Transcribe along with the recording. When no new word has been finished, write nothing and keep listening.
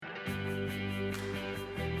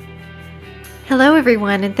Hello,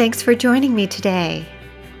 everyone, and thanks for joining me today.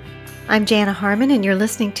 I'm Jana Harmon, and you're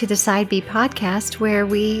listening to the Side B podcast, where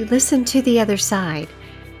we listen to the other side.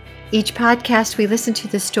 Each podcast, we listen to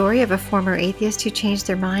the story of a former atheist who changed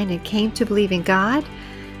their mind and came to believe in God.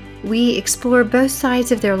 We explore both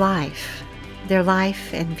sides of their life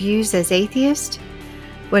and views as atheist,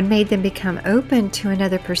 what made them become open to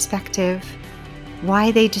another perspective,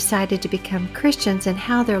 why they decided to become Christians, and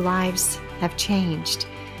how their lives have changed.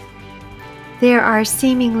 There are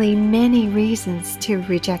seemingly many reasons to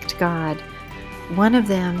reject God. One of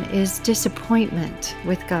them is disappointment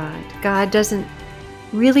with God. God doesn't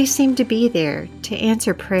really seem to be there to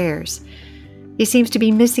answer prayers. He seems to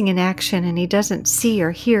be missing in action, and He doesn't see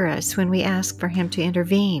or hear us when we ask for Him to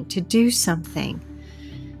intervene, to do something.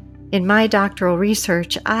 In my doctoral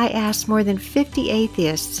research, I asked more than 50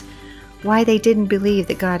 atheists why they didn't believe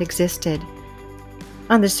that God existed.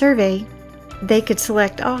 On the survey, they could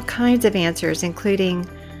select all kinds of answers, including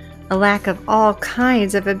a lack of all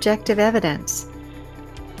kinds of objective evidence.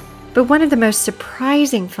 But one of the most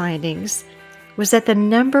surprising findings was that the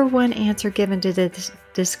number one answer given to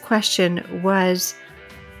this question was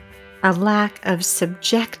a lack of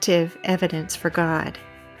subjective evidence for God.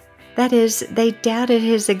 That is, they doubted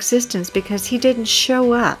His existence because He didn't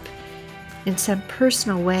show up in some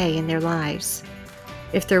personal way in their lives.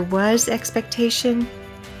 If there was expectation,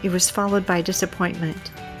 it was followed by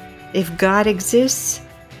disappointment. If God exists,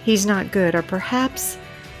 He's not good, or perhaps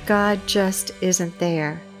God just isn't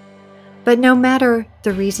there. But no matter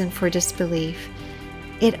the reason for disbelief,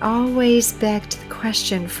 it always begged the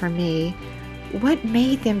question for me, what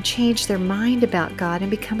made them change their mind about God and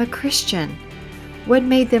become a Christian? What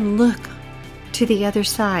made them look to the other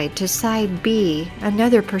side, to side B,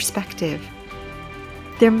 another perspective?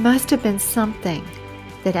 There must have been something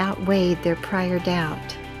that outweighed their prior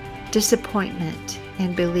doubt, disappointment,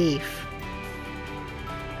 and belief.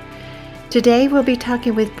 Today we'll be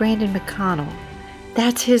talking with Brandon McConnell.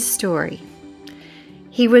 That's his story.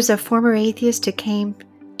 He was a former atheist who came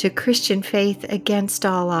to Christian faith against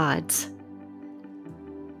all odds.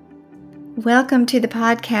 Welcome to the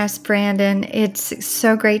podcast, Brandon. It's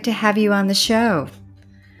so great to have you on the show.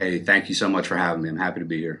 Hey, thank you so much for having me. I'm happy to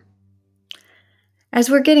be here. As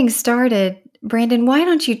we're getting started, Brandon, why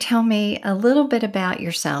don't you tell me a little bit about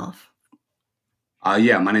yourself? My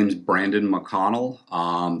name is Brandon McConnell.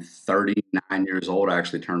 I'm 39 years old. I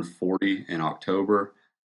actually turned 40 in October.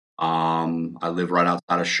 I live right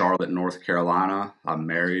outside of Charlotte, North Carolina. I'm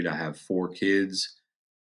married. I have 4 kids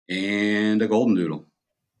and a golden doodle.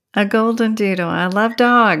 A golden doodle. I love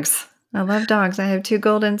dogs. I have 2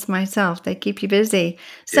 Goldens myself. They keep you busy.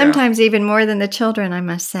 Sometimes even more than the children, I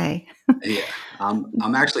must say. Yeah.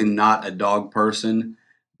 I'm actually not a dog person,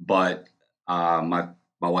 but my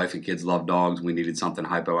wife and kids love dogs. We needed something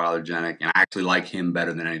hypoallergenic, and I actually like him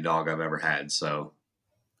better than any dog I've ever had. So,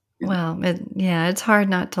 Well, it's hard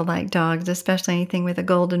not to like dogs, especially anything with a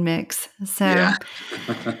golden mix. So,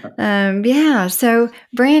 yeah. So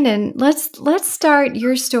Brandon, let's start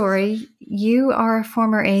your story. You are a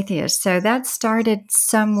former atheist, so that started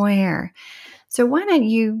somewhere. So why don't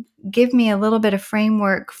you give me a little bit of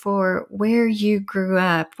framework for where you grew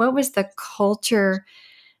up? What was the culture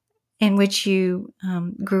in which you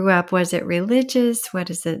grew up? Was it religious? What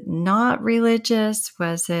is it not religious?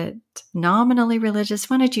 Was it nominally religious?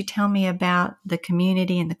 Why don't you tell me about the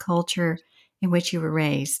community and the culture in which you were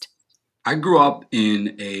raised? I grew up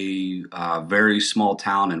in a very small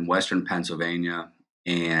town in Western Pennsylvania,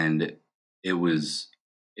 and it was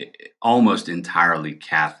almost entirely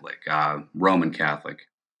Catholic, Roman Catholic.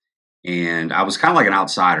 And I was kind of like an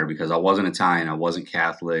outsider because I wasn't Italian, I wasn't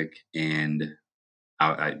Catholic, and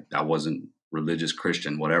I wasn't religious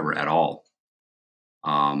Christian, whatever, at all.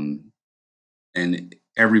 Um, and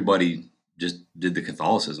everybody just did the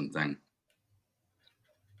Catholicism thing.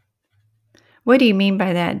 What do you mean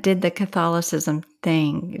by that? Did the Catholicism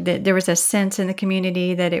thing? That there was a sense in the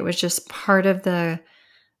community that it was just part of the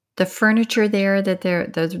furniture there, that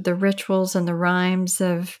the rituals and the rhymes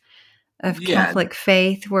of Yeah, Catholic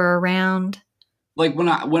faith were around? like when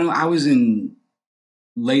I was in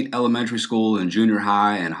late elementary school and junior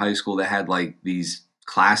high and high school, they had like these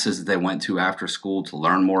classes that they went to after school to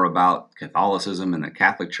learn more about Catholicism and the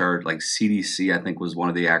Catholic Church. Like CDC, I think, was one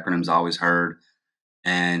of the acronyms I always heard.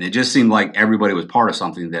 And it just seemed like everybody was part of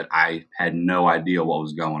something that I had no idea what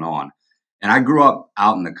was going on. And I grew up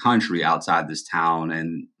out in the country outside this town,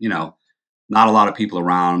 and not a lot of people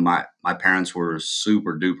around. My parents were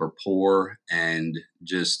super duper poor, and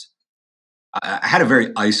just I had a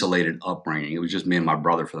very isolated upbringing. It was just me and my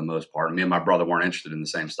brother for the most part. Me and my brother weren't interested in the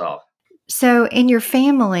same stuff. So in your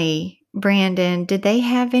family, Brandon, did they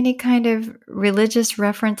have any kind of religious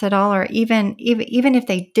reference at all, or even if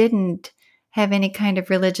they didn't have any kind of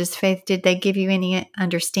religious faith, did they give you any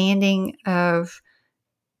understanding of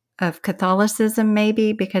Catholicism,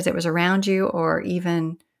 maybe because it was around you, or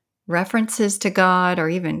even references to God, or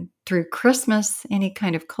even through Christmas, any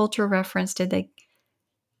kind of cultural reference? I Did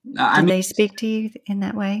mean, they speak to you in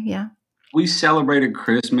that way? Yeah. we celebrated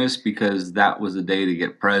Christmas because that was the day to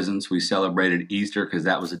get presents. We celebrated Easter because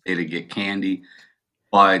that was the day to get candy.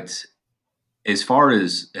 But as far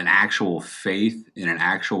as an actual faith in an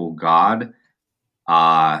actual God,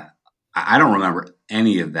 I don't remember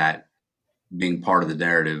any of that being part of the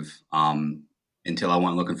narrative until I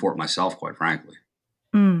went looking for it myself, quite frankly.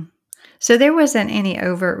 Mm. So there wasn't any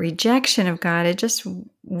overt rejection of God. It just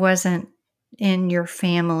wasn't in your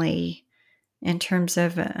family in terms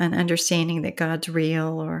of an understanding that God's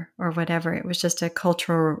real, or whatever. It was just a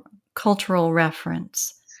cultural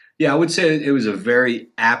reference. Yeah, I would say it was a very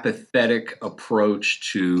apathetic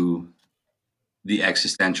approach to the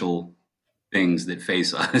existential things that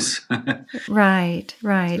face us. Right,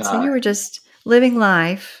 right. So uh, you were just living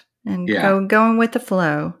life and yeah, going with the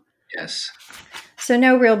flow. yes, So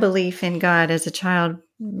no real belief in God as a child.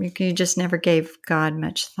 You just never gave God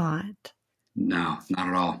much thought. no, not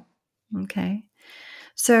at all. Okay.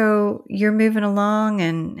 So you're moving along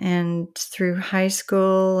and through high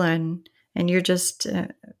school, and you're just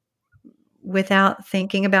without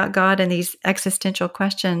thinking about God and these existential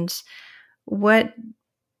questions. What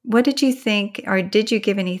what did you think, or did you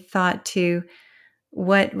give any thought to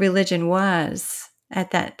what religion was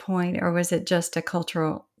at that point, or was it just a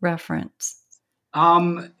cultural reference?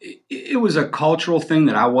 It was a cultural thing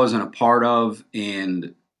that I wasn't a part of,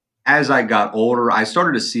 and as I got older, I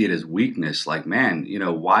started to see it as weakness. Like, man,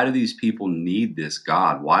 why do these people need this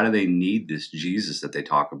God? Why do they need this Jesus that they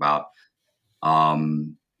talk about?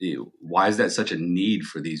 Why is that such a need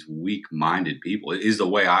for these weak-minded people? It is the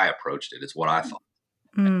way I approached it. It's what I thought.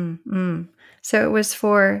 Mm, mm. So it was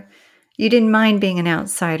for you didn't mind being an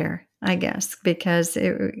outsider, I guess, because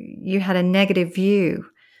you had a negative view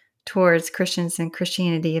towards Christians and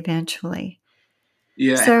Christianity eventually.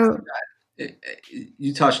 Yeah, So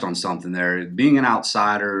you touched on something there. Being an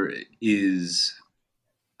outsider is,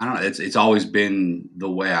 I don't know. It's always been the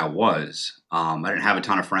way I was. I didn't have a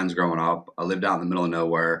ton of friends growing up. I lived out in the middle of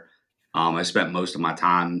nowhere. I spent most of my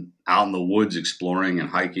time out in the woods exploring and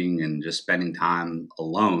hiking and just spending time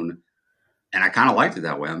alone. And I kind of liked it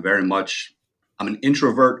that way. I'm an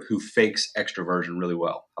introvert who fakes extroversion really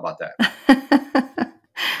well. How about that?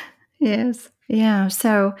 yes, yeah.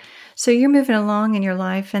 So you're moving along in your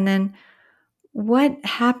life, and then what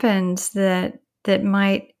happens that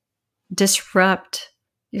might disrupt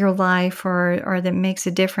your life, or that makes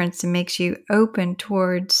a difference and makes you open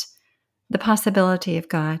towards the possibility of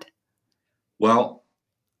God? Well,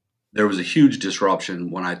 there was a huge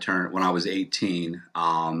disruption when I was 18,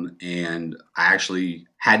 and I actually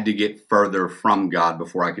had to get further from God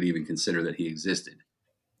before I could even consider that He existed.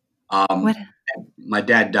 What? Um, my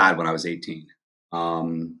dad died when I was 18.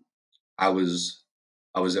 Um, I was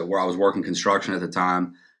I was at where I was working construction at the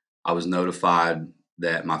time. I was notified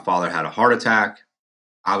that my father had a heart attack.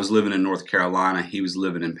 I was living in North Carolina. He was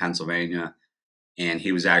living in Pennsylvania, and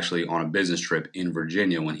he was actually on a business trip in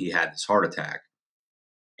Virginia when he had this heart attack.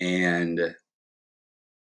 And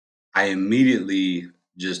I immediately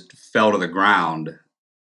just fell to the ground,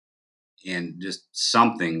 and just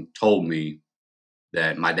something told me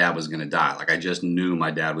that my dad was going to die. Like, I just knew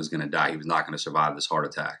my dad was going to die. He was not going to survive this heart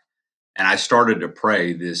attack. And I started to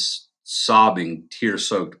pray this sobbing, tear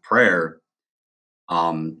soaked prayer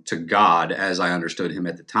to God as I understood him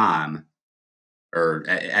at the time, or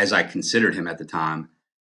as I considered him at the time,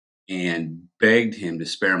 and begged him to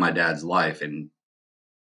spare my dad's life. And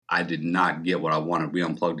I did not get what I wanted. We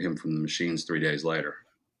unplugged him from the machines 3 days later.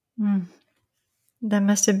 Mm, that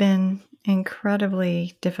must have been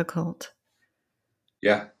incredibly difficult.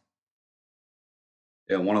 Yeah.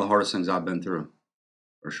 Yeah. One of the hardest things I've been through,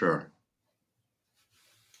 for sure.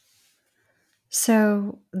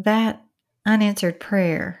 So that unanswered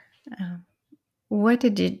prayer, um, what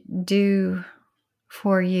did it do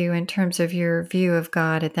for you in terms of your view of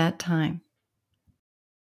God at that time?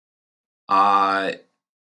 Uh,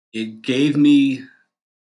 it gave me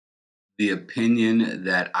the opinion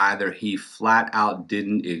that either he flat out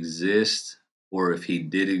didn't exist, or if he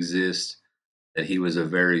did exist, that he was a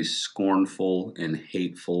very scornful and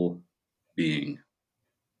hateful being.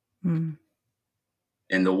 Mm.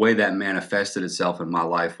 And the way that manifested itself in my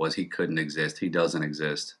life was he couldn't exist. He doesn't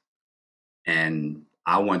exist. And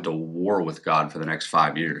I went to war with God for the next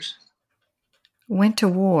 5 years. Went to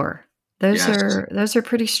war. Those Yes. are those are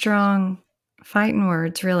pretty strong fighting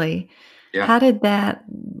words, really. Yeah. How did that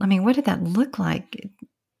I mean, what did that look like?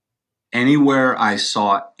 Anywhere I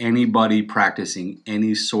saw anybody practicing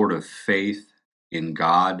any sort of faith in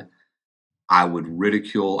God, I would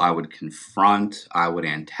ridicule, I would confront, I would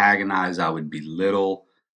antagonize, I would belittle.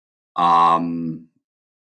 Um,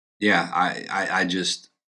 yeah, I just,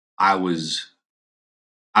 I was,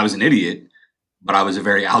 I was an idiot, but I was a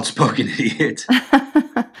very outspoken idiot.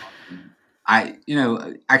 I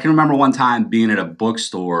can remember one time being at a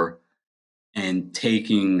bookstore and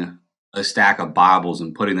taking a stack of Bibles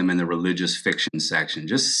and putting them in the religious fiction section,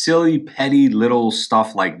 just silly, petty little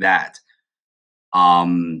stuff like that.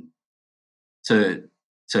 Um, to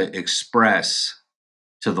to express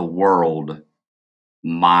to the world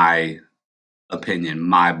my opinion,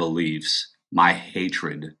 my beliefs, my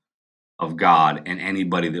hatred of God and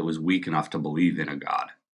anybody that was weak enough to believe in a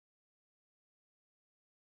God.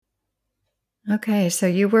 Okay, so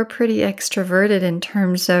you were pretty extroverted in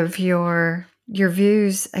terms of your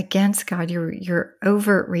views against God, your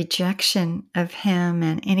overt rejection of him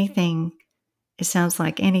and anything it sounds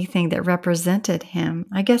like anything that represented him.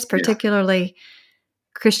 I guess Yeah. particularly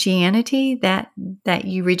Christianity that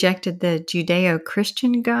you rejected the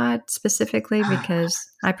Judeo-Christian God specifically because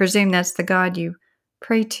I presume that's the God you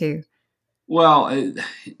pray to. Well,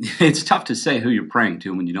 it's tough to say who you're praying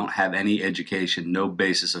to when you don't have any education, no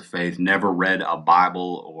basis of faith, never read a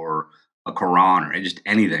Bible or a Quran or just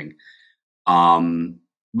anything. Um,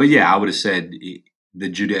 but yeah, I would have said the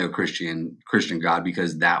Judeo-Christian God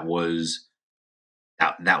because that was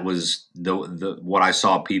the what I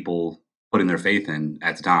saw people putting their faith in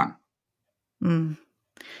at the time. Mm.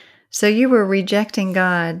 So you were rejecting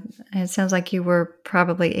God. It sounds like you were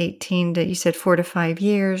probably 18 to you said 4 to 5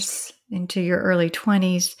 years into your early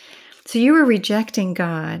 20s. So you were rejecting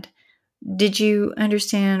God. Did you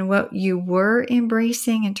understand what you were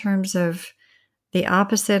embracing in terms of the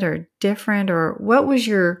opposite or different, or what was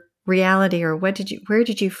your reality, or where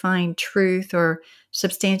did you find truth or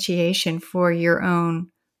substantiation for your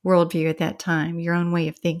own worldview at that time, your own way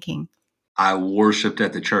of thinking? I worshiped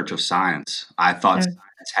at the Church of Science. I thought Oh,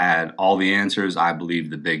 science had all the answers. I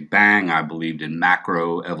believed the Big Bang. I believed in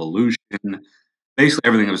macro evolution. Basically,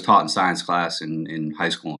 everything that was taught in science class in high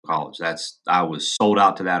school and college. I was sold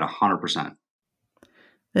out to that 100%.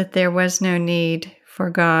 that there was no need for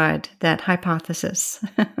God, that hypothesis.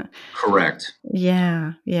 Correct.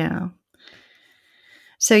 Yeah, yeah.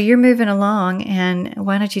 So you're moving along, and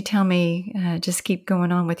why don't you tell me, just keep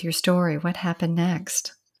going on with your story? What happened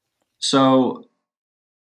next? So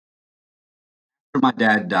after my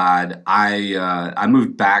dad died, I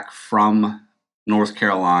moved back from North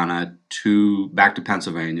Carolina to back to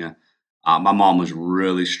Pennsylvania. My mom was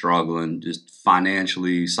really struggling, just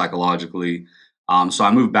financially, psychologically. So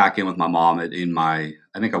I moved back in with my mom in my,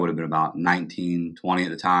 I think I would have been about 19, 20 at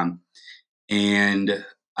the time. And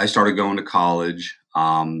I started going to college.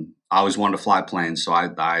 I always wanted to fly planes. So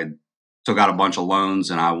I took out a bunch of loans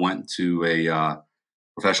and I went to a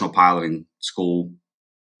professional piloting school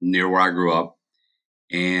near where I grew up.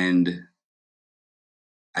 And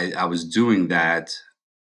I was doing that,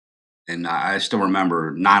 and I still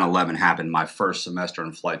remember 9/11 happened my first semester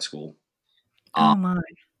in flight school. Oh my.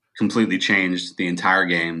 Completely changed the entire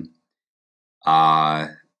game, uh,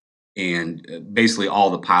 and basically all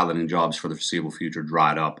the piloting jobs for the foreseeable future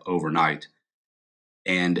dried up overnight.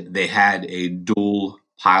 And they had a dual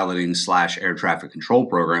piloting slash air traffic control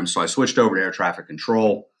program, so I switched over to air traffic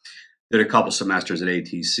control. Did a couple semesters at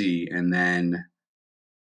ATC, and then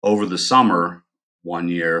over the summer one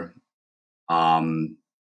year, um,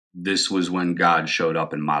 this was when God showed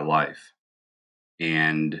up in my life,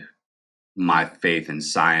 and my faith in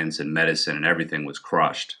science and medicine and everything was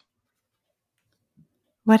crushed.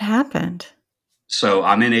 What happened? So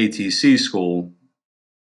I'm in ATC school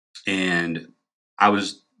and I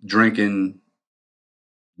was drinking,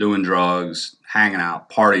 doing drugs, hanging out,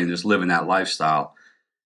 partying, just living that lifestyle.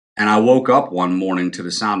 And I woke up one morning to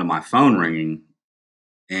the sound of my phone ringing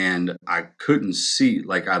and I couldn't see,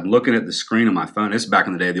 like I'm looking at the screen of my phone. It's back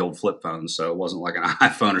in the day, the old flip phone. So it wasn't like an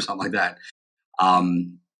iPhone or something like that.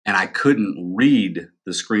 And I couldn't read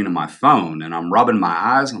the screen of my phone. And I'm rubbing my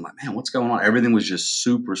eyes and I'm like, man, what's going on? Everything was just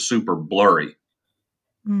super, super blurry.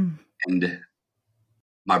 Mm. And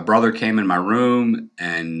my brother came in my room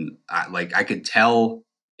and I could tell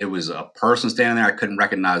it was a person standing there. I couldn't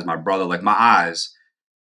recognize my brother. Like my eyes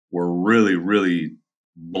were really, really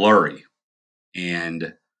blurry.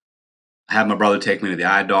 And I had my brother take me to the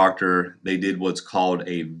eye doctor. They did what's called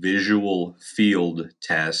a visual field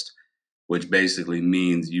test, which basically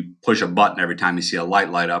means you push a button every time you see a light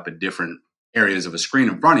light up at different areas of a screen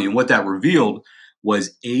in front of you. And what that revealed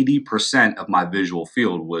was 80% of my visual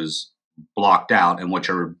field was blocked out. And what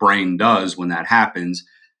your brain does when that happens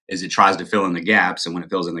is it tries to fill in the gaps. And when it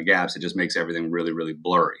fills in the gaps, it just makes everything really, really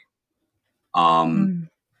blurry. Mm.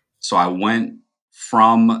 So I went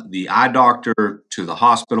from the eye doctor to the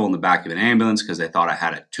hospital in the back of an ambulance because they thought I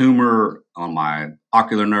had a tumor on my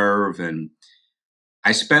ocular nerve. And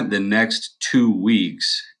I spent the next 2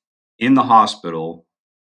 weeks in the hospital,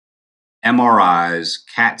 MRIs,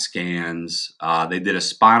 CAT scans. They did a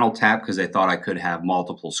spinal tap because they thought I could have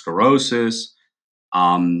multiple sclerosis.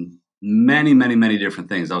 Many, many, many different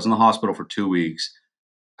things. I was in the hospital for 2 weeks.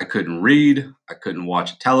 I couldn't read. I couldn't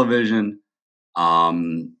watch television.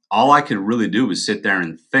 All I could really do was sit there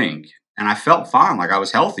and think. And I felt fine. Like I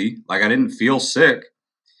was healthy. Like I didn't feel sick.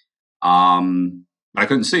 But I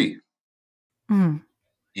couldn't see. Mm.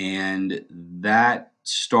 And that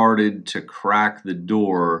started to crack the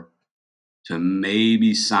door to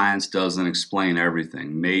maybe science doesn't explain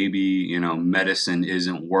everything. Maybe, medicine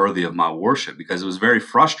isn't worthy of my worship, because it was very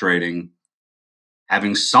frustrating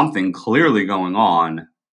having something clearly going on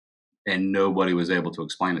and nobody was able to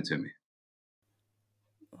explain it to me.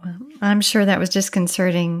 Well, I'm sure that was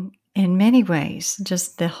disconcerting in many ways,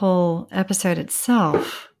 just the whole episode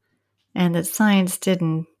itself, and that science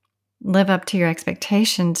didn't live up to your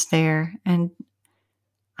expectations there. And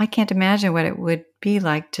I can't imagine what it would be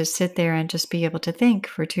like to sit there and just be able to think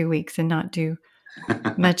for 2 weeks and not do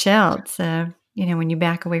much else. When you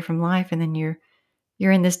back away from life and then you're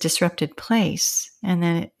in this disrupted place, and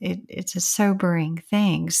then it's a sobering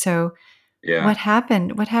thing. So Yeah. what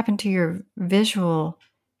happened? What happened to your visual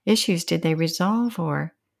issues? Did they resolve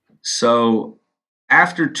or? So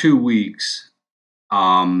after 2 weeks,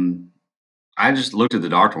 I just looked at the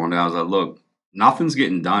doctor one day. I was like, look, nothing's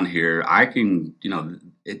getting done here. I can,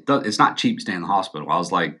 it's not cheap staying in the hospital. I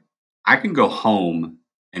was like, I can go home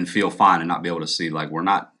and feel fine and not be able to see. Like, we're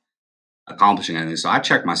not accomplishing anything. So I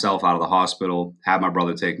checked myself out of the hospital, had my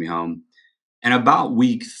brother take me home. And about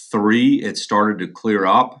week 3, it started to clear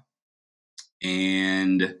up.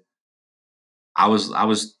 And I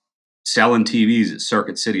was selling TVs at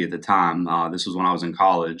Circuit City at the time. This was when I was in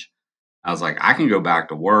college. I was like, I can go back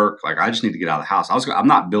to work. Like, I just need to get out of the house. I'm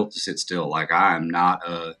not built to sit still. Like, I am not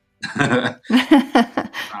a trying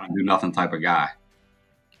to do nothing type of guy.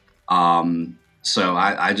 So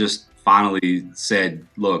I just finally said,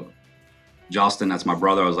 look, Justin, that's my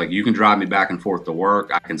brother. I was like, you can drive me back and forth to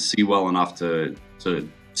work. I can see well enough to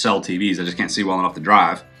sell TVs. I just can't see well enough to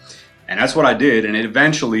drive. And that's what I did. And it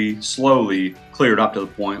eventually, slowly cleared up to the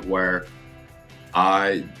point where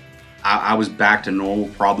I was back to normal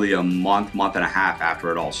probably a month and a half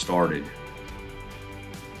after it all started.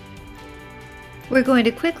 We're going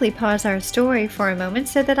to quickly pause our story for a moment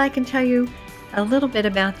so that I can tell you a little bit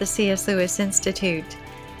about the C.S. Lewis Institute.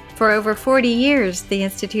 For over 40 years, the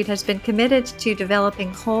Institute has been committed to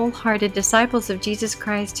developing wholehearted disciples of Jesus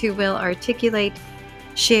Christ who will articulate,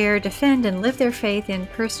 share, defend, and live their faith in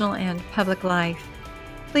personal and public life.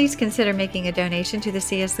 Please consider making a donation to the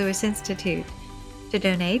C.S. Lewis Institute. To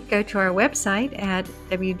donate, go to our website at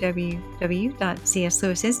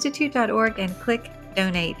www.cslewisinstitute.org and click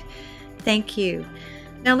Donate. Thank you.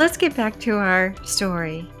 Now let's get back to our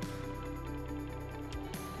story.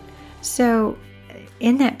 So,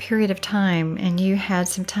 in that period of time, and you had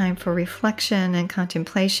some time for reflection and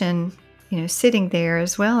contemplation, sitting there,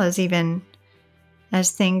 as well as even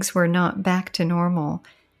as things were not back to normal,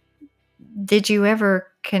 did you ever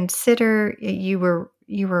consider you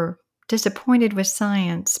were disappointed with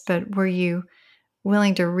science, but were you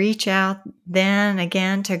willing to reach out then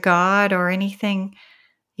again to God or anything,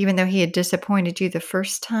 even though he had disappointed you the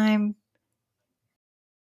first time?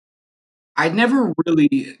 I never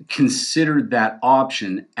really considered that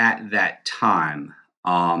option at that time.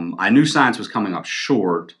 I knew science was coming up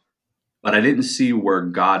short, but I didn't see where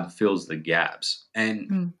God fills the gaps. And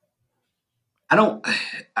Mm. I don't,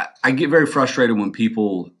 I get very frustrated when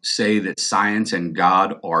people say that science and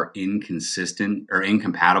God are inconsistent or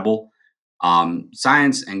incompatible.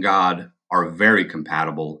 Science and God are very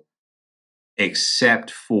compatible,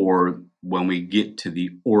 except for when we get to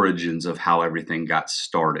the origins of how everything got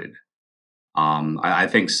started. I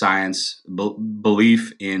think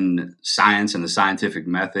belief in science and the scientific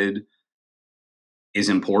method is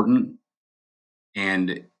important.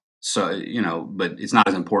 And so, but it's not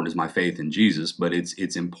as important as my faith in Jesus, but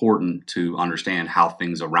it's important to understand how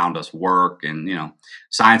things around us work. And,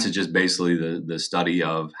 science is just basically the study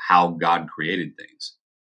of how God created things.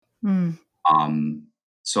 Mm.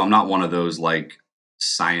 So I'm not one of those like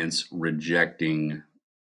science rejecting,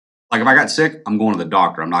 like if I got sick, I'm going to the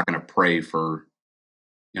doctor. I'm not going to pray for,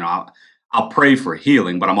 you know, I'll pray for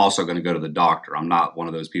healing, but I'm also going to go to the doctor. I'm not one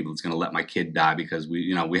of those people that's going to let my kid die because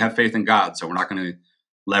we have faith in God, so we're not going to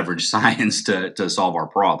leverage science to solve our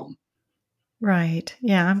problem. Right.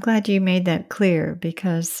 Yeah, I'm glad you made that clear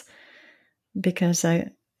because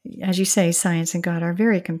I, as you say, science and God are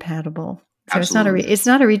very compatible. So Absolutely. it's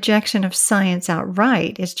not a rejection of science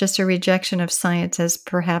outright. It's just a rejection of science as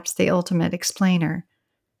perhaps the ultimate explainer.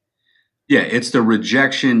 Yeah, it's the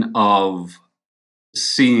rejection of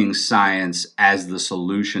seeing science as the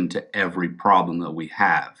solution to every problem that we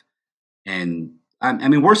have. And I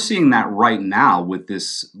mean, we're seeing that right now with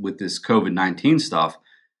this COVID-19 stuff.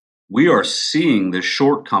 We are seeing the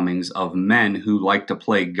shortcomings of men who like to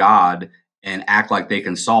play God and act like they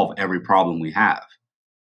can solve every problem we have.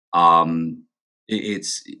 Um,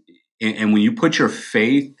 it's and when you put your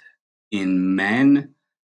faith in men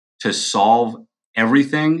to solve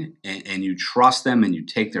everything, and you trust them and you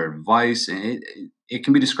take their advice, and it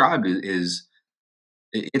can be described as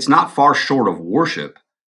it's not far short of worship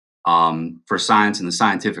for science and the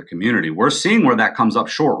scientific community. We're seeing where that comes up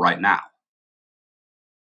short right now.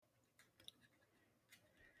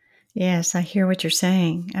 Yes, I hear what you're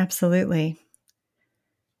saying. Absolutely.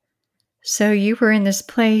 So you were in this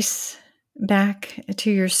place, back to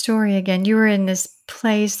your story again, you were in this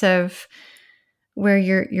place of where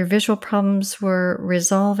your visual problems were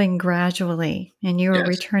resolving gradually and you were Yes,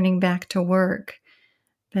 returning back to work.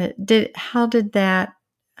 But how did that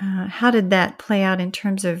play out in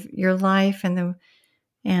terms of your life and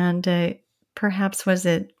perhaps was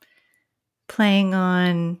it playing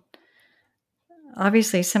on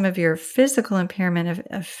obviously some of your physical impairment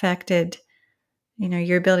affected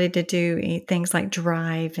your ability to do things like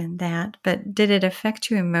drive and that, but did it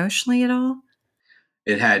affect you emotionally at all?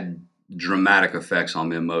 it had dramatic effects on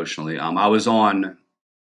me emotionally. I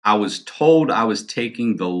was told I was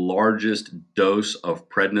taking the largest dose of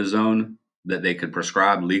prednisone that they could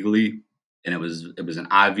prescribe legally, and it was an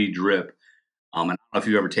IV drip. And I don't know if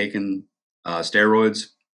you've ever taken steroids,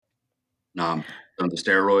 um, the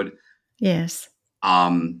steroid. Yes.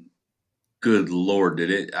 Um, Good Lord, did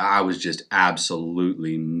it? I was just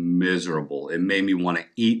absolutely miserable. It made me want to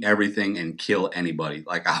eat everything and kill anybody.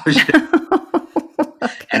 Like I was,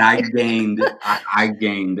 and Okay. I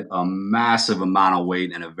gained a massive amount of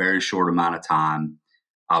weight in a very short amount of time.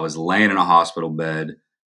 I was laying in a hospital bed,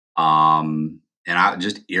 and I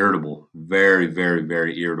just irritable, very, very,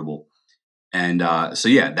 very irritable. And so,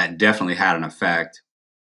 yeah, that definitely had an effect.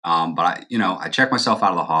 But I checked myself out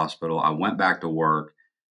of the hospital. I went back to work.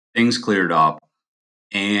 Things cleared up,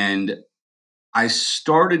 and I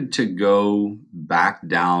started to go back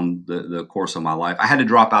down the course of my life. I had to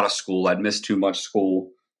drop out of school. I'd missed too much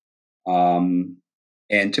school. Um,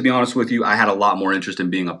 and to be honest with you, I had a lot more interest in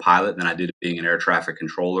being a pilot than I did being an air traffic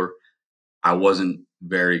controller. I wasn't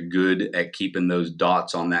very good at keeping those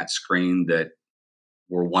dots on that screen that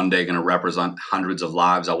were one day going to represent hundreds of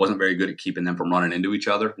lives. I wasn't very good at keeping them from running into each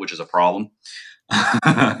other, which is a problem.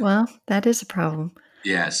 Well, that is a problem.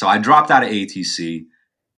 Yeah, so I dropped out of ATC.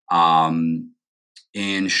 Um,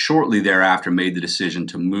 and shortly thereafter made the decision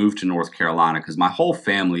to move to North Carolina because my whole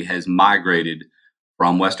family has migrated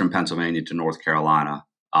from Western Pennsylvania to North Carolina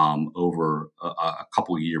over a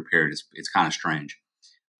couple year period. It's kind of strange.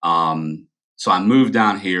 So I moved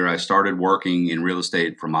down here. I started working in real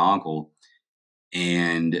estate for my uncle,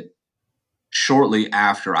 and shortly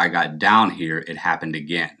after I got down here, it happened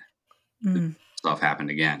again. Mm. Stuff happened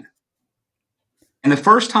again, and the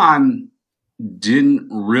first time didn't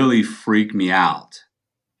really freak me out.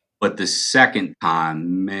 But the second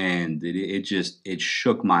time, man, did it just it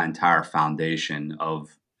shook my entire foundation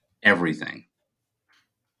of everything.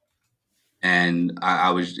 And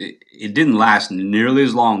I was it didn't last nearly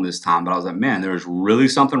as long this time, but I was like, man, there's really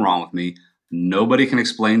something wrong with me. Nobody can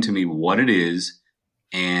explain to me what it is,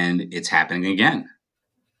 and it's happening again.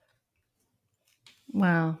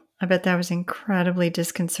 Wow. I bet that was incredibly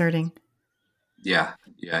disconcerting. Yeah,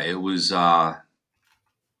 yeah, it was.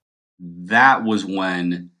 That was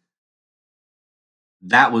when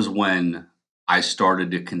that was when I started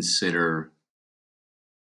to consider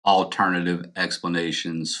alternative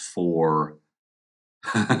explanations for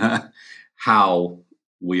how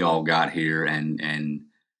we all got here, and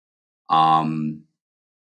um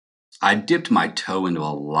I dipped my toe into a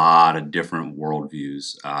lot of different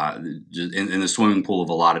worldviews, just in the swimming pool of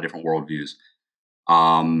a lot of different worldviews.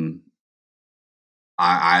 um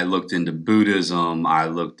I looked into Buddhism.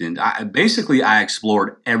 Basically I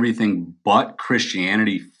explored everything but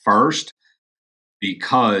Christianity first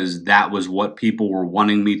because that was what people were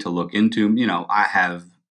wanting me to look into. I have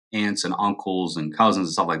aunts and uncles and cousins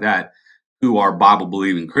and stuff like that who are Bible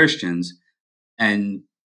believing Christians, and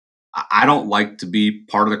I don't like to be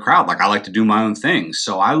part of the crowd. Like I like to do my own thing.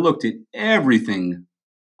 So I looked at everything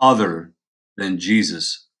other than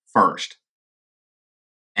Jesus first.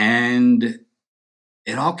 And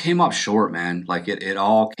it all came up short, man. Like it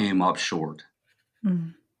all came up short.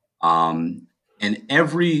 Mm. Um, and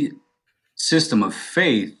every system of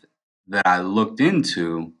faith that I looked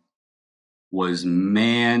into was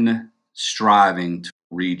man striving to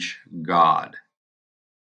reach God.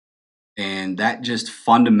 And that just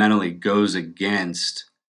fundamentally goes against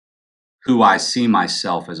who I see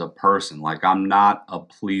myself as a person. Like I'm not a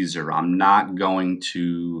pleaser. I'm not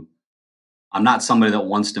somebody that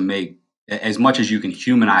wants to make, as much as you can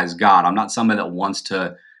humanize God, I'm not somebody that wants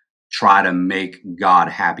to try to make God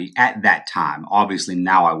happy at that time. Obviously,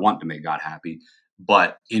 now I want to make God happy.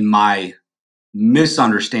 But in my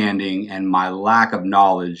misunderstanding and my lack of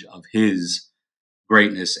knowledge of his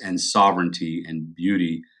greatness and sovereignty and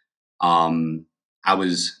beauty, I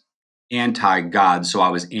was anti God. So I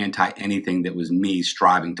was anti anything that was me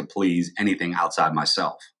striving to please anything outside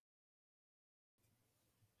myself.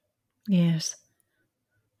 Yes.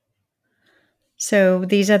 So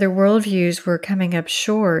these other worldviews were coming up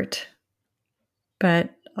short, but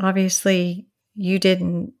obviously you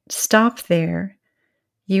didn't stop there.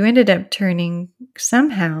 You ended up turning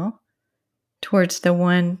somehow towards the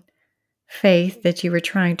one faith that you were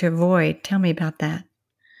trying to avoid. Tell me about that.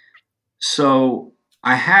 So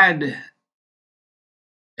I had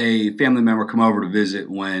a family member come over to visit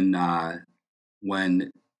when the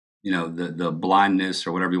blindness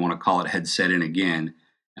or whatever you want to call it had set in again,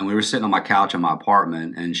 and we were sitting on my couch in my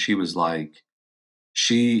apartment, and she was like,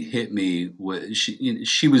 she hit me with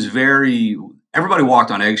she was very, everybody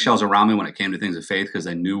walked on eggshells around me when it came to things of faith because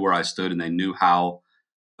they knew where I stood and they knew how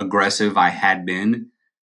aggressive I had been.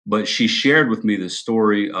 But she shared with me the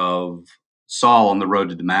story of Saul on the road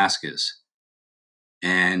to Damascus,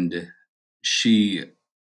 and she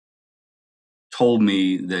told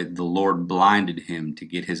me that the Lord blinded him to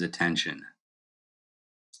get his attention.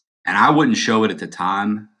 And I wouldn't show it at the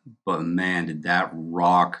time, but man, did that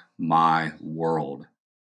rock my world.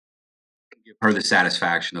 Give her the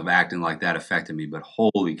satisfaction of acting like that affected me, but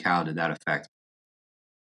holy cow, did that affect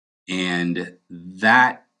me. And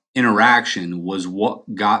that interaction was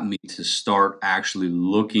what got me to start actually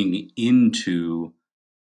looking into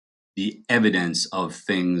the evidence of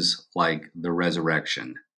things like the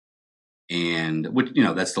resurrection. And which,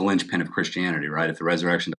 that's the linchpin of Christianity, right? If the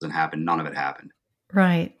resurrection doesn't happen, none of it happened.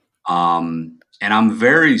 Right. And I'm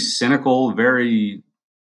very cynical, very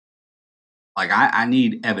like I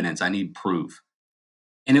need evidence, I need proof.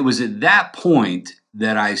 And it was at that point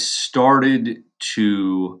that I started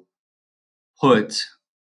to put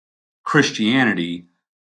Christianity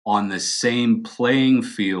on the same playing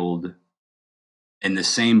field and the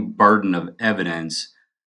same burden of evidence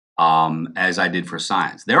as I did for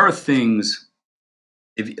science. There are things,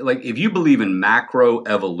 if you believe in macro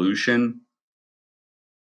evolution,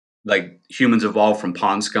 like humans evolved from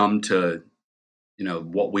pond scum to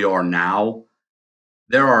what we are now,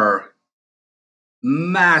 there are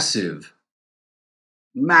massive,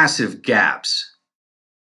 massive gaps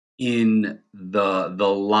in the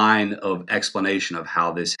line of explanation of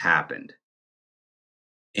how this happened.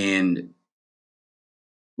 And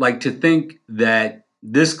like to think that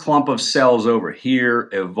this clump of cells over here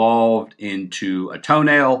evolved into a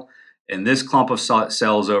toenail, and this clump of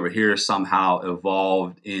cells over here somehow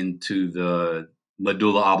evolved into the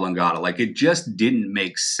medulla oblongata. Like it just didn't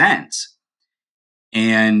make sense.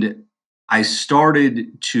 And I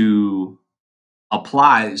started to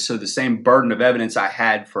apply. So the same burden of evidence I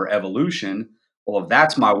had for evolution, well, if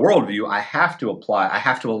that's my worldview, I have to apply, I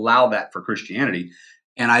have to allow that for Christianity.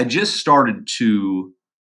 And I just started to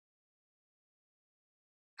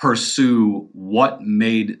pursue what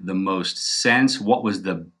made the most sense, what was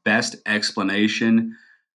the best explanation,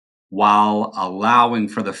 while allowing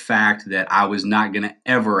for the fact that I was not going to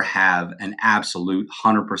ever have an absolute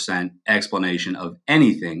 100% explanation of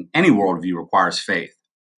anything. Any worldview requires faith.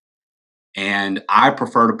 And I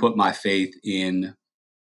prefer to put my faith in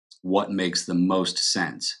what makes the most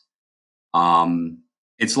sense.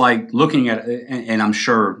 It's like looking at, and I'm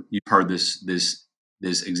sure you've heard this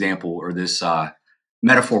example or this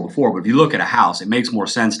metaphor before. But if you look at a house, it makes more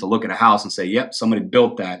sense to look at a house and say, "Yep, somebody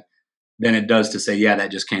built that," than it does to say, "Yeah, that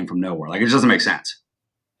just came from nowhere." Like it just doesn't make sense.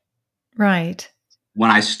 Right. When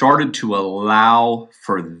I started to allow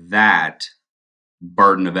for that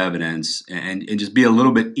burden of evidence and just be a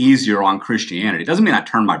little bit easier on Christianity, it doesn't mean I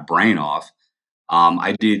turned my brain off.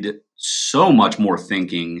 I did so much more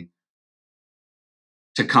thinking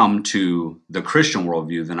to come to the Christian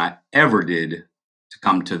worldview than I ever did to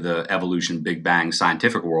come to the evolution, Big Bang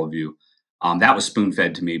scientific worldview. That was spoon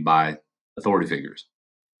fed to me by authority figures.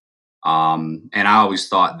 And I always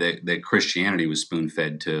thought that Christianity was spoon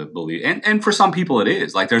fed to believe. And for some people, it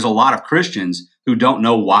is. Like, there's a lot of Christians who don't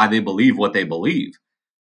know why they believe what they believe.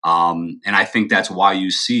 And I think that's why you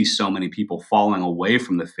see so many people falling away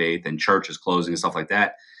from the faith and churches closing and stuff like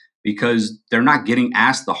that, because they're not getting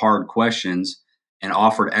asked the hard questions and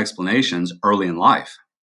offered explanations early in life.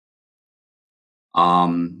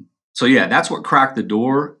 So yeah, that's what cracked the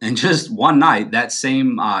door. And just one night, that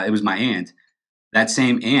same it was my aunt. That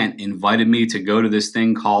same aunt invited me to go to this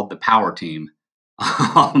thing called the Power Team.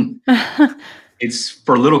 Um, it's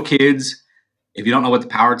for little kids. If you don't know what the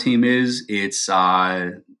Power Team is, it's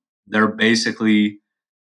they're basically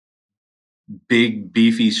big,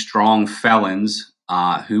 beefy, strong felons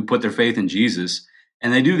who put their faith in Jesus,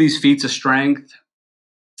 and they do these feats of strength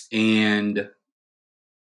and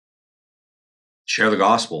share the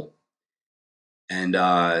gospel. And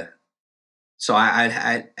so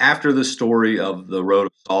I after the story of the road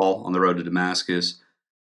of Saul on the road to Damascus,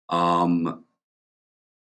 um,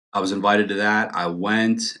 I was invited to that. I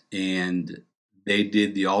went, and they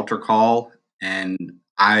did the altar call, and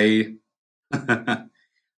I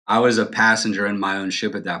I was a passenger in my own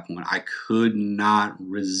ship at that point. I could not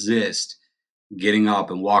resist getting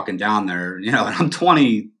up and walking down there, and I'm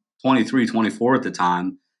 20, 23, 24 at the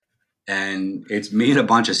time, and it's me and a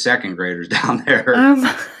bunch of second graders down there, Um,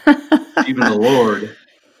 even the Lord,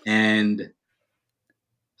 and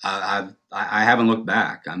I haven't looked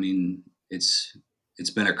back. I mean, it's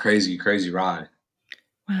been a crazy, crazy ride.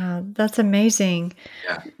 wow, that's amazing.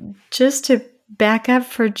 Yeah, Just to back up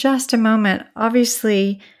for just a moment,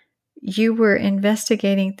 obviously, you were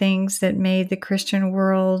investigating things that made the Christian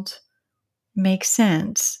world make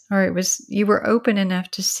sense, or you were open enough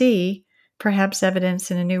to see perhaps evidence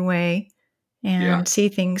in a new way yeah. and see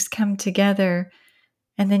things come together.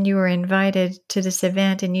 And then you were invited to this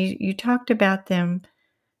event, and you talked about them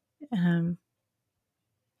um,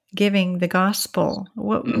 giving the gospel.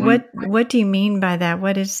 What hmm what what do you mean by that?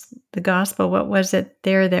 What is the gospel? What was it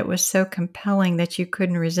there that was so compelling that you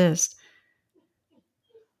couldn't resist?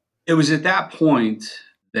 It was at that point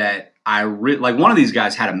that like, one of these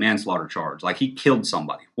guys had a manslaughter charge. Like, he killed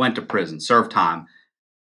somebody, went to prison, served time,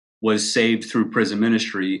 was saved through prison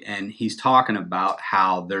ministry, and he's talking about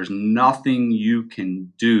how there's nothing you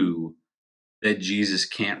can do that Jesus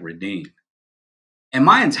can't redeem. And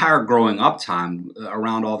my entire growing up time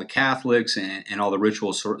around all the Catholics and all the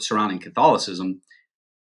rituals surrounding Catholicism,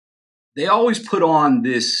 they always put on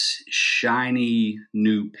this shiny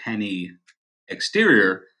new penny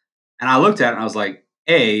exterior. And I looked at it and I was like,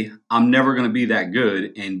 A, I'm never going to be that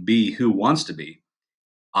good. And B, who wants to be?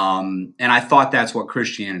 And I thought that's what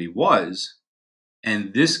Christianity was.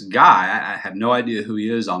 And this guy, I have no idea who he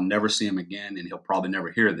is. I'll never see him again. And he'll probably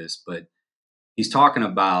never hear this, but he's talking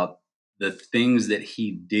about the things that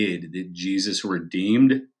he did that Jesus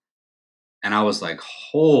redeemed. And I was like,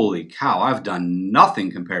 holy cow, I've done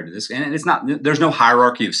nothing compared to this. And it's not, there's no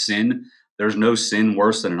hierarchy of sin. There's no sin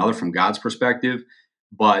worse than another from God's perspective.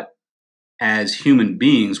 But as human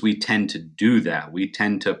beings, we tend to do that. We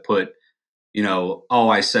tend to put, oh,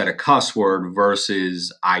 I said a cuss word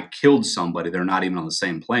versus I killed somebody. They're not even on the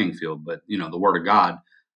same playing field. But, the word of God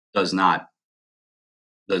does not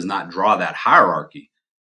draw that hierarchy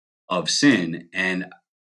of sin. And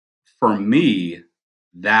for me,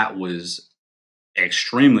 that was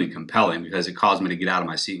extremely compelling because it caused me to get out of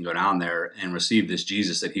my seat and go down there and receive this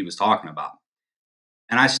Jesus that he was talking about.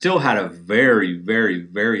 And I still had a very, very,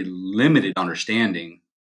 very limited understanding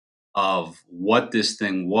of what this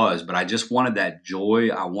thing was, but I just wanted that joy.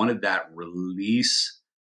 I wanted that release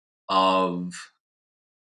of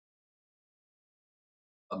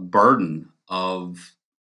a burden of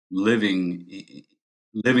living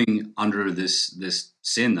under this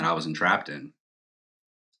sin that I was entrapped in.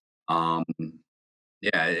 Um,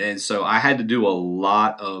 yeah, and so I had to do a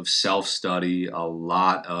lot of self study, a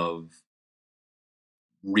lot of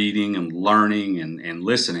reading and learning and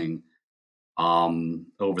listening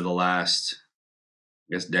over the last,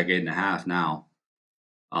 I guess, decade and a half now,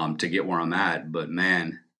 to get where I'm at. But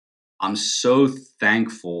man, I'm so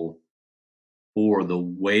thankful for the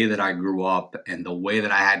way that I grew up and the way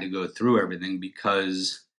that I had to go through everything,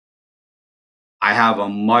 because I have a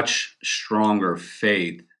much stronger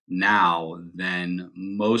faith now than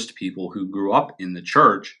most people who grew up in the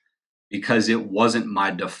church, because it wasn't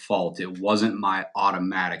my default. It wasn't my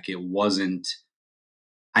automatic.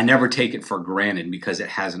 I never take it for granted because it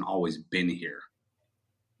hasn't always been here.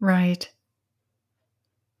 Right.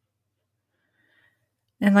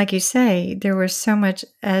 And like you say, there was so much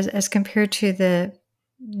as compared to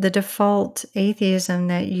the default atheism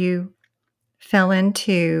that you fell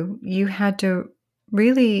into, you had to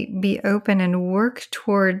really be open and work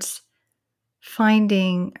towards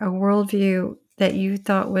finding a worldview that you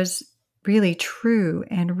thought was really true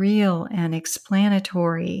and real and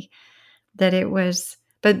explanatory. That it was,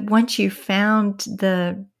 but once you found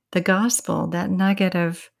the gospel, that nugget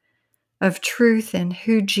of truth and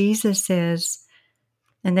who Jesus is,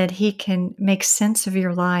 and that he can make sense of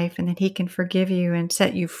your life and that he can forgive you and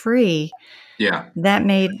set you free, Yeah. that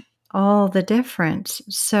made all the difference.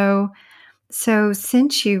 So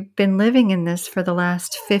since you've been living in this for the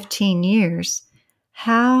last 15 years,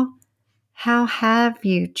 how how have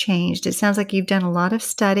you changed? It sounds like you've done a lot of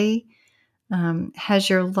study. Has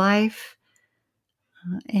your life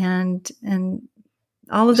and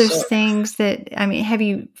all of So those things that, I mean, have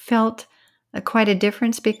you felt quite a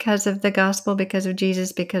difference because of the gospel, because of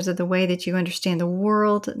Jesus, because of the way that you understand the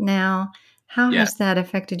world now? How yeah. has that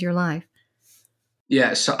affected your life?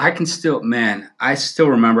 Yeah. So I can still, man, I still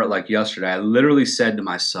remember it like yesterday. I literally said to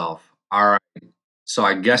myself, all right, so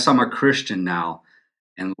I guess I'm a Christian now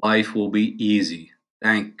and life will be easy.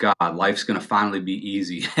 Thank God. Life's going to finally be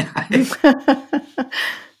easy.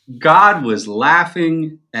 God was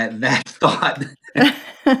laughing at that thought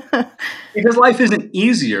because life isn't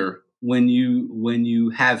easier when you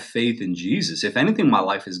have faith in Jesus. If anything, my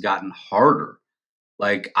life has gotten harder.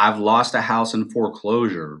 Like, I've lost a house in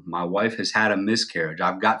foreclosure. My wife has had a miscarriage.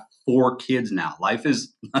 I've got 4 kids now. Life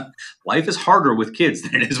is life is harder with kids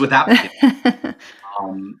than it is without kids.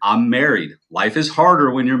 I'm married. Life is harder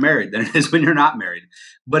when you're married than it is when you're not married,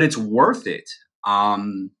 but it's worth it.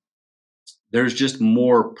 Um, there's just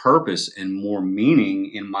more purpose and more meaning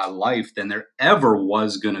in my life than there ever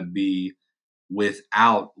was going to be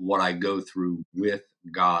without what I go through with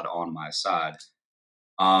God on my side.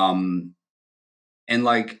 Um, and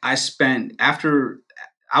like I spent after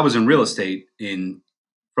I was in real estate in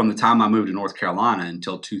from the time I moved to North Carolina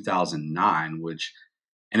until 2009, which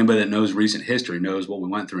anybody that knows recent history knows what we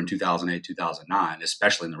went through in 2008, 2009,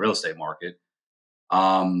 especially in the real estate market.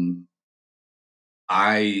 Um,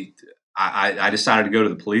 I, I decided to go to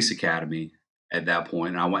the police academy at that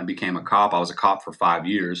point, and I went and became a cop. I was a cop for 5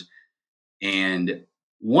 years, and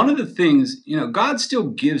one of the things, God still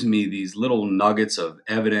gives me these little nuggets of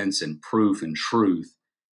evidence and proof and truth.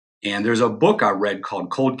 And there's a book I read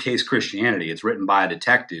called Cold Case Christianity. It's written by a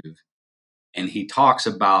detective, and he talks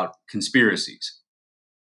about conspiracies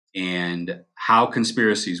and how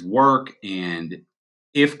conspiracies work, and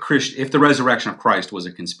if the resurrection of Christ was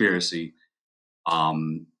a conspiracy,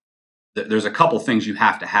 um, there's a couple things you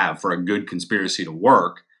have to have for a good conspiracy to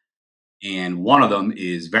work, and one of them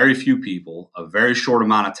is very few people, a very short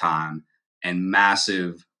amount of time, and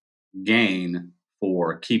massive gain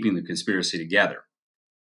for keeping the conspiracy together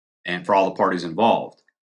and for all the parties involved.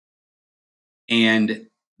 And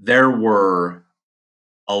there were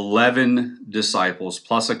 11 disciples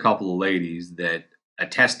plus a couple of ladies that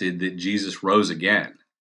attested that Jesus rose again.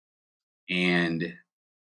 And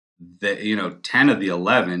 10 of the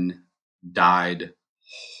 11 died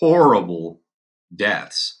horrible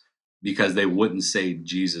deaths because they wouldn't say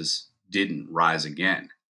Jesus didn't rise again.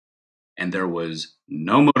 And there was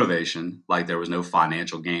no motivation, like there was no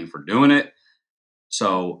financial gain for doing it.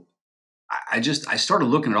 So I started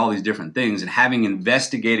looking at all these different things, and having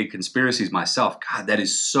investigated conspiracies myself. God, that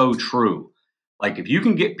is so true. Like, if you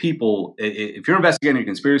can get people, if you're investigating a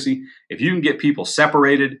conspiracy, if you can get people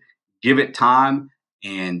separated, give it time,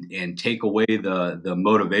 and take away the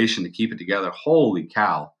motivation to keep it together, holy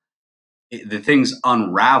cow, the things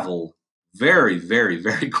unravel very, very,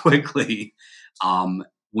 very quickly.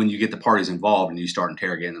 When you get the parties involved and you start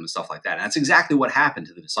interrogating them and stuff like that. And that's exactly what happened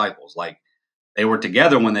to the disciples. Like, they were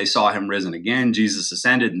together when they saw him risen again. Jesus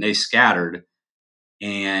ascended and they scattered,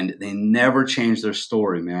 and they never changed their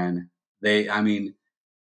story, man. I mean,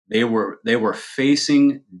 they were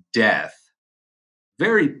facing death,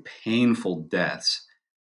 very painful deaths.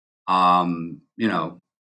 You know,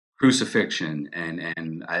 crucifixion,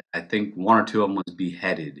 and I think one or two of them was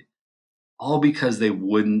beheaded, all because they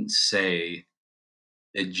wouldn't say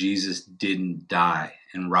that Jesus didn't die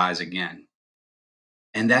and rise again.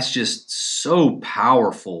 And that's just so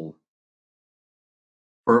powerful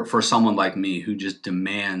for someone like me who just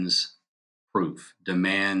demands proof,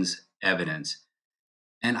 demands evidence.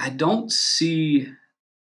 And I don't see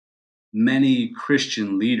many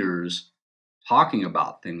Christian leaders talking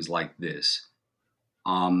about things like this.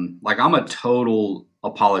 Like, I'm a total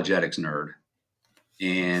apologetics nerd,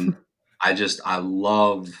 and I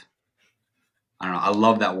love, I don't know, I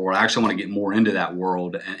love that world. I actually want to get more into that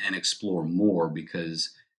world and explore more because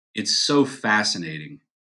it's so fascinating.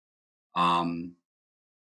 Um,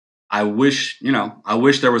 I wish, I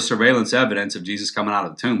wish there was surveillance evidence of Jesus coming out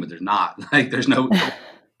of the tomb, but there's not. Like, there's no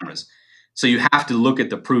cameras. So you have to look at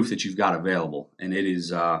the proof that you've got available. And it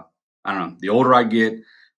is, I don't know, the older I get,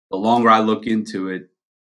 the longer I look into it.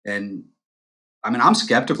 And I mean, I'm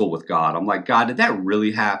skeptical with God. I'm like, God, did that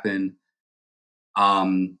really happen?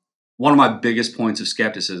 One of my biggest points of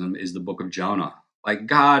skepticism is the book of Jonah. Like,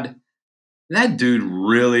 God, did that dude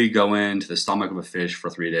really go into the stomach of a fish for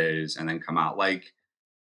 3 days and then come out? Like,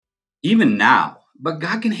 even now, but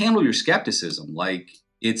God can handle your skepticism. Like,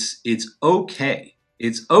 it's okay.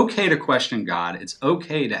 It's okay to question God. It's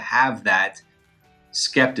okay to have that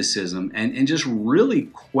skepticism and just really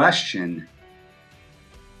question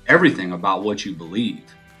everything about what you believe.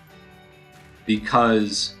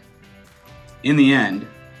 Because in the end,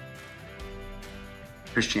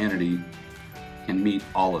 Christianity can meet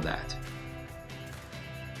all of that.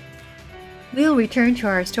 We'll return to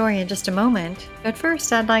our story in just a moment, but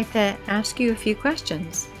first I'd like to ask you a few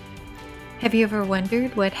questions. Have you ever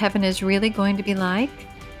wondered what heaven is really going to be like?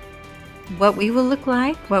 What we will look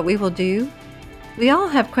like? What we will do? We all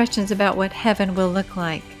have questions about what heaven will look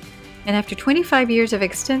like. And after 25 years of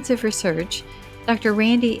extensive research, Dr.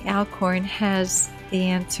 Randy Alcorn has the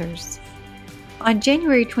answers. On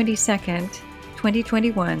January 22nd,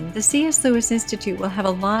 2021, the C.S. Lewis Institute will have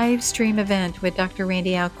a live stream event with Dr.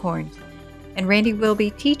 Randy Alcorn, and Randy will be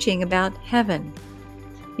teaching about heaven.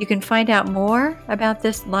 You can find out more about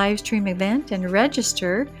this live stream event and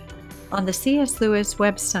register on the C.S. Lewis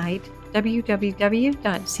website,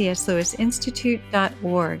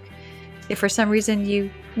 www.cslewisinstitute.org. If for some reason you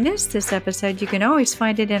missed this episode, you can always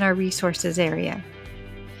find it in our resources area.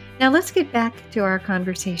 Now let's get back to our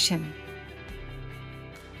conversation.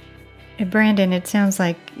 Brandon, it sounds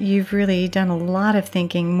like you've really done a lot of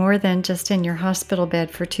thinking, more than just in your hospital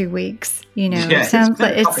bed for 2 weeks. Yeah, it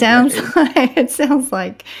sounds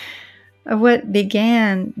like what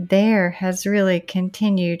began there has really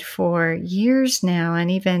continued for years now,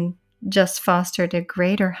 and even just fostered a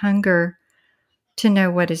greater hunger to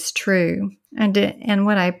know what is true. And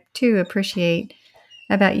what I too appreciate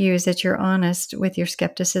about you is that you're honest with your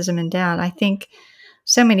skepticism and doubt. I think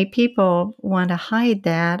so many people want to hide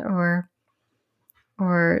that, or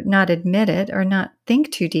not admit it, or not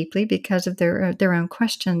think too deeply because of their own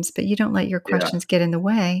questions. But you don't let your questions get in the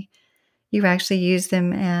way. You actually use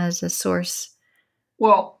them as a source.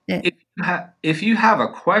 Well, if you have a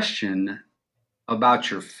question about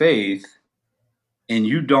your faith and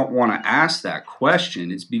you don't want to ask that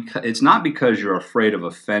question, it's not because you're afraid of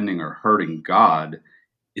offending or hurting God.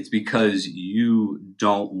 It's because you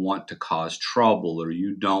don't want to cause trouble, or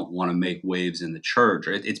you don't want to make waves in the church.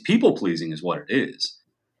 Or it's people pleasing is what it is.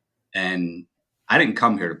 And I didn't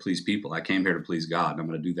come here to please people. I came here to please God, and I'm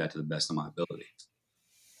going to do that to the best of my ability.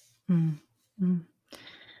 Mm-hmm.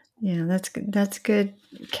 Yeah, that's good. That's good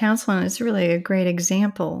counseling. It's really a great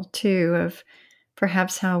example too of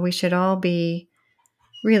perhaps how we should all be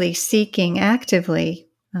really seeking actively,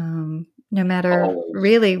 no matter Always.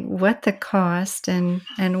 really what the cost and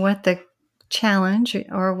what the challenge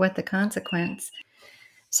or what the consequence.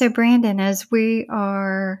 So, Brandon, as we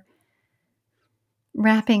are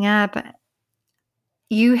wrapping up,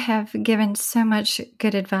 you have given so much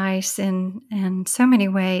good advice in so many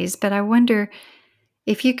ways, but I wonder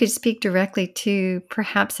if you could speak directly to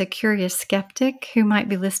perhaps a curious skeptic who might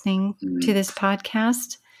be listening to this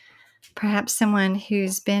podcast, perhaps someone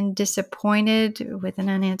who's been disappointed with an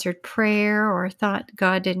unanswered prayer, or thought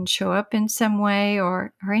God didn't show up in some way,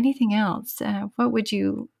 or anything else. What would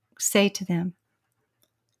you say to them?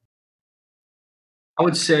 I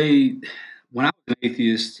would say when I was an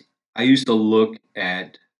atheist, I used to look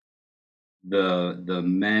at the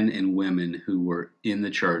men and women who were in the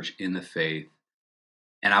church, in the faith,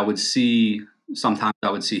 and sometimes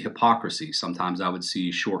I would see hypocrisy, sometimes I would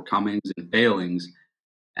see shortcomings and failings,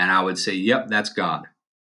 and I would say, "Yep, that's God."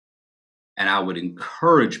 And I would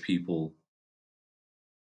encourage people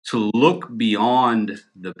to look beyond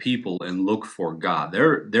the people and look for God.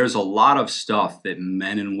 There's a lot of stuff that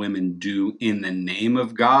men and women do in the name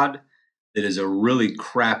of God that is a really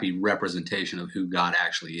crappy representation of who God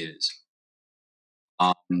actually is.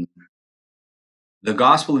 Um, the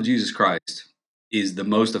gospel of Jesus Christ is the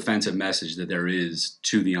most offensive message that there is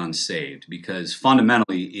to the unsaved, because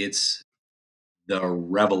fundamentally it's the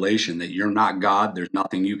revelation that you're not God. There's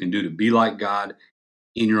nothing you can do to be like God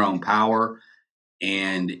in your own power.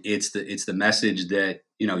 And it's the message that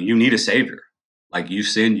you need a savior. Like, you've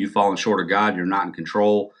sinned, you've fallen short of God, you're not in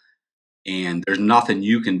control, and there's nothing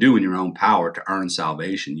you can do in your own power to earn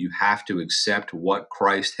salvation. You have to accept what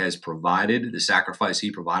Christ has provided, the sacrifice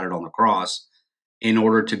he provided on the cross, in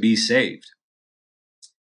order to be saved.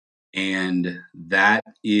 And that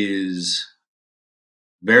is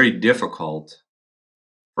very difficult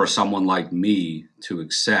for someone like me to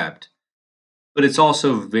accept, but it's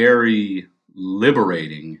also very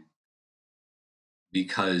liberating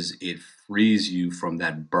because it frees you from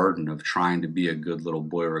that burden of trying to be a good little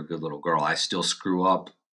boy or a good little girl. I still screw up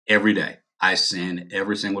every day. I sin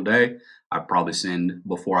every single day. I probably sinned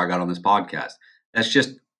before I got on this podcast. That's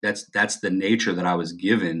just that's the nature that I was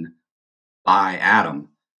given by Adam.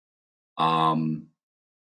 Um,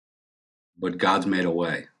 but God's made a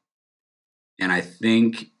way. And I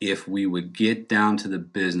think if we would get down to the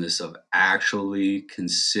business of actually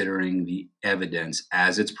considering the evidence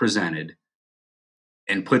as it's presented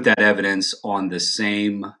and put that evidence on the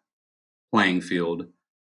same playing field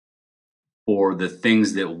for the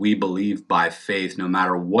things that we believe by faith, no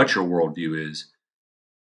matter what your worldview is,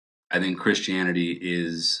 I think Christianity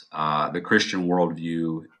is the Christian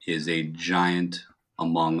worldview is a giant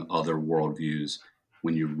among other worldviews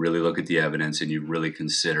when you really look at the evidence and you really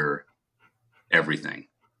consider everything.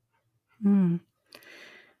 Mm.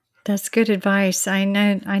 That's good advice. I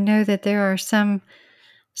know that there are some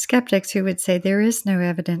skeptics who would say there is no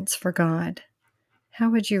evidence for God. How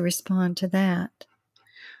would you respond to that?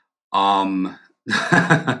 Um,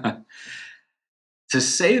 to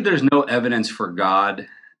say there's no evidence for God,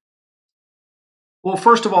 well,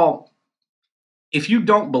 first of all, if you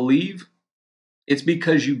don't believe, it's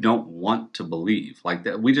because you don't want to believe. Like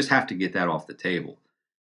that, we just have to get that off the table.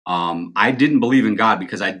 I didn't believe in God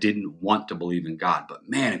because I didn't want to believe in God. But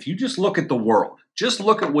man, if you just look at the world, just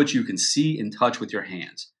look at what you can see and touch with your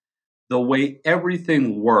hands, the way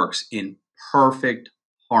everything works in perfect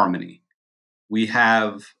harmony. We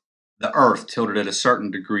have the earth tilted at a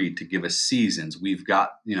certain degree to give us seasons. We've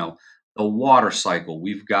got, the water cycle.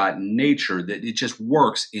 We've got nature that it just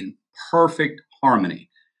works in perfect harmony.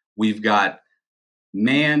 We've got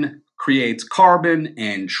man creates carbon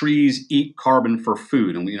and trees eat carbon for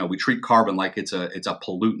food, and we treat carbon like it's a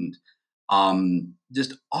pollutant.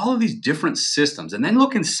 Just all of these different systems, and then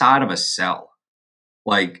look inside of a cell,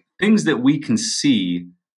 like things that we can see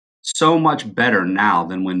so much better now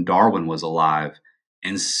than when Darwin was alive,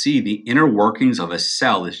 and see the inner workings of a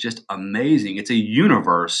cell is just amazing. It's a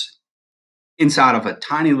universe inside of a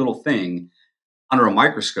tiny little thing under a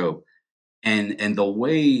microscope, and the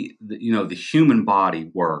way the human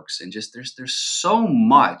body works, and just there's so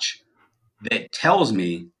much that tells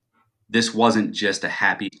me this wasn't just a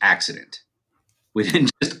happy accident. We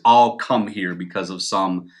didn't just all come here because of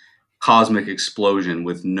some cosmic explosion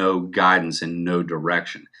with no guidance and no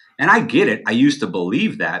direction. And I get it. I used to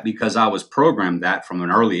believe that because I was programmed that from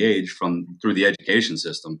an early age from through the education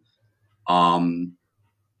system. Um,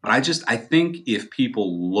 but I think if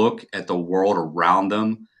people look at the world around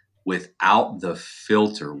them without the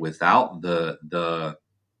filter, without the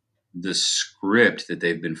script that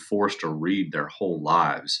they've been forced to read their whole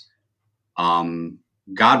lives, um,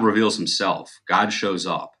 God reveals Himself. God shows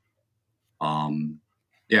up. Um,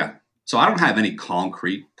 yeah. So I don't have any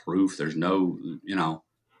concrete proof. There's no,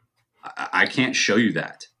 I can't show you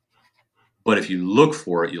that. But if you look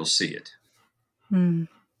for it, you'll see it. Mm.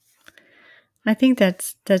 I think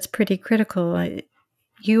that's pretty critical.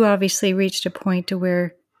 You obviously reached a point to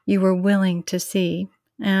where you were willing to see,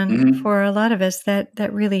 and Hmm. for a lot of us, that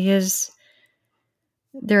really is.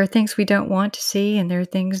 There are things we don't want to see, and there are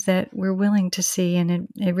things that we're willing to see, and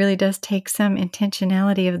it really does take some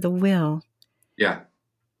intentionality of the will. Yeah.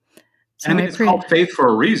 And So I I mean, it's called appreciate. faith for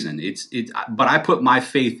a reason. But I put my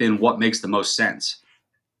faith in what makes the most sense.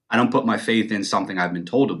 I don't put my faith in something I've been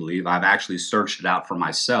told to believe. I've actually searched it out for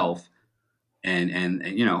myself, and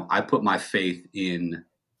I put my faith in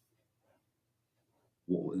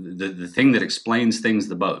the thing that explains things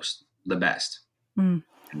the best. Mm,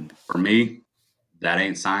 And for me, that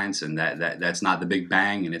ain't science, and that's not the Big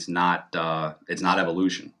Bang, and it's not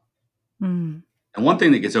evolution. mm. And one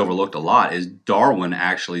thing that gets overlooked a lot is Darwin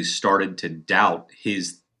actually started to doubt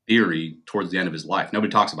his theory towards the end of his life.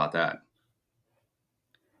 Nobody talks about that.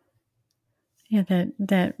 Yeah,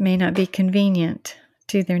 that may not be convenient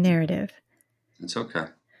to their narrative. It's okay.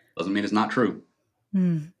 Doesn't mean it's not true.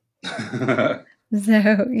 Mm.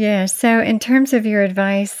 So, yeah. So, in terms of your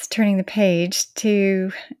advice, turning the page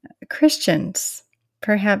to Christians,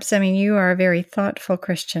 perhaps, I mean, you are a very thoughtful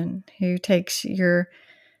Christian who takes your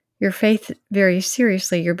faith very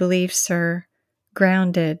seriously. Your beliefs are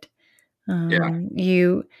grounded. Yeah,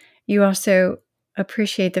 You also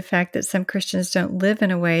appreciate the fact that some Christians don't live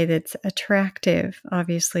in a way that's attractive,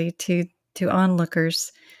 obviously, to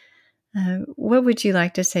onlookers. What would you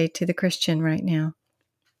like to say to the Christian right now?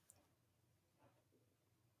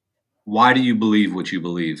 why do you believe what you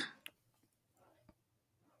believe?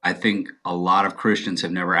 I think a lot of Christians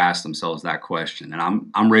have never asked themselves that question. And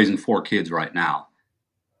I'm raising 4 kids right now,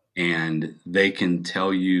 and they can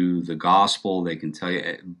tell you the gospel, they can tell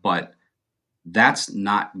you, but that's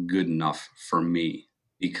not good enough for me,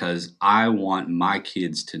 because I want my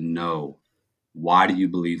kids to know, why do you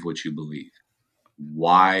believe what you believe?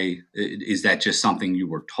 Why is that just something you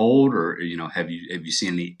were told, or have you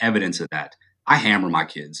seen any evidence of that? I hammer my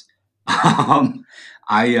kids. um,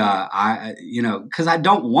 I because I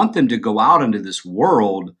don't want them to go out into this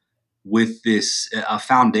world with this a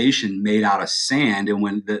foundation made out of sand, and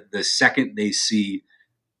when the second they see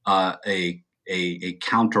a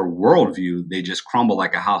counter worldview, they just crumble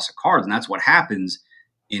like a house of cards, and that's what happens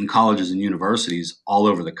in colleges and universities all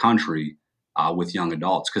over the country with young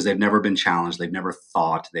adults, because they've never been challenged, they've never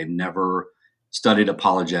thought, they've never studied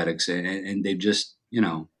apologetics, and they've just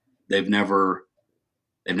they've never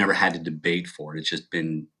had to debate for it. It's just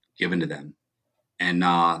been given to them, and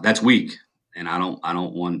that's weak. And I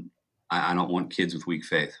don't want kids with weak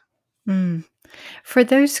faith. Mm. For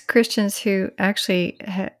those Christians who actually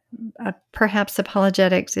perhaps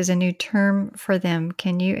apologetics is a new term for them,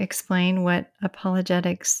 can you explain what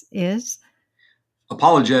apologetics is?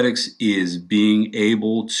 Apologetics is being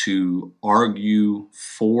able to argue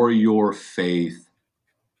for your faith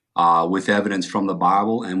with evidence from the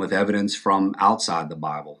Bible and with evidence from outside the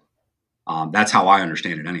Bible. That's how I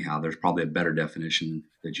understand it, anyhow. There's probably a better definition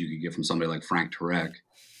that you could get from somebody like Frank Turek,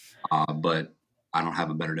 but I don't have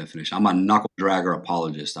a better definition. I'm a knuckle dragger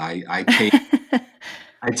apologist. I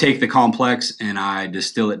take the complex and I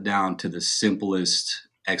distill it down to the simplest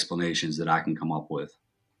explanations that I can come up with.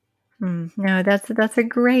 No, that's a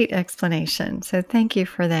great explanation. So thank you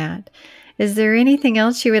for that. Is there anything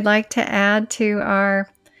else you would like to add to our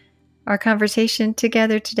conversation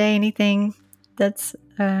together today? Anything that's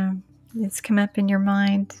come up in your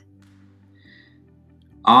mind?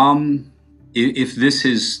 If this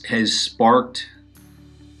has sparked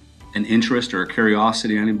an interest or a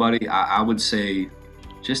curiosity in anybody, I would say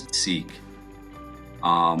just seek.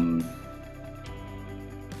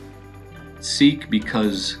 Seek,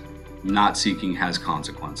 because not seeking has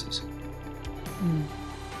consequences.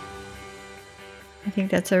 I think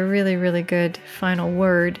that's a really, really good final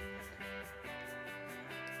word.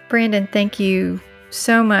 Brandon, thank you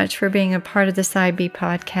so much for being a part of the Side B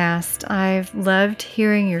podcast. I've loved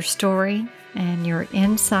hearing your story and your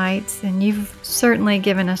insights, and you've certainly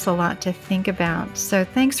given us a lot to think about. So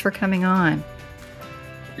thanks for coming on.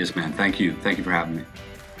 Yes, ma'am. Thank you. Thank you for having me.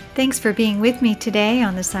 Thanks for being with me today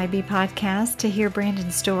on the Side B podcast to hear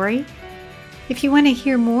Brandon's story. If you want to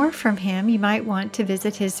hear more from him, you might want to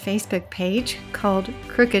visit his Facebook page called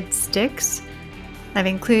Crooked Sticks. I've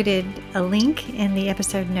included a link in the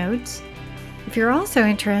episode notes. If you're also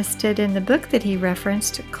interested in the book that he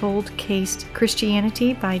referenced, Cold Case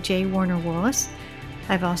Christianity by J. Warner Wallace,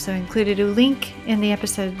 I've also included a link in the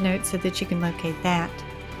episode notes so that you can locate that.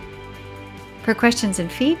 For questions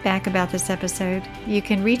and feedback about this episode, you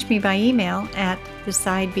can reach me by email at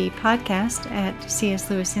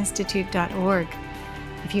thesidebpodcast@cslewisinstitute.org.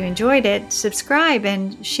 If you enjoyed it, subscribe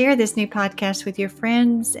and share this new podcast with your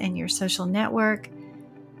friends and your social network.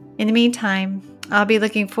 In the meantime, I'll be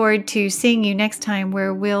looking forward to seeing you next time,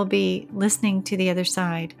 where we'll be listening to the other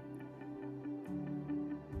side.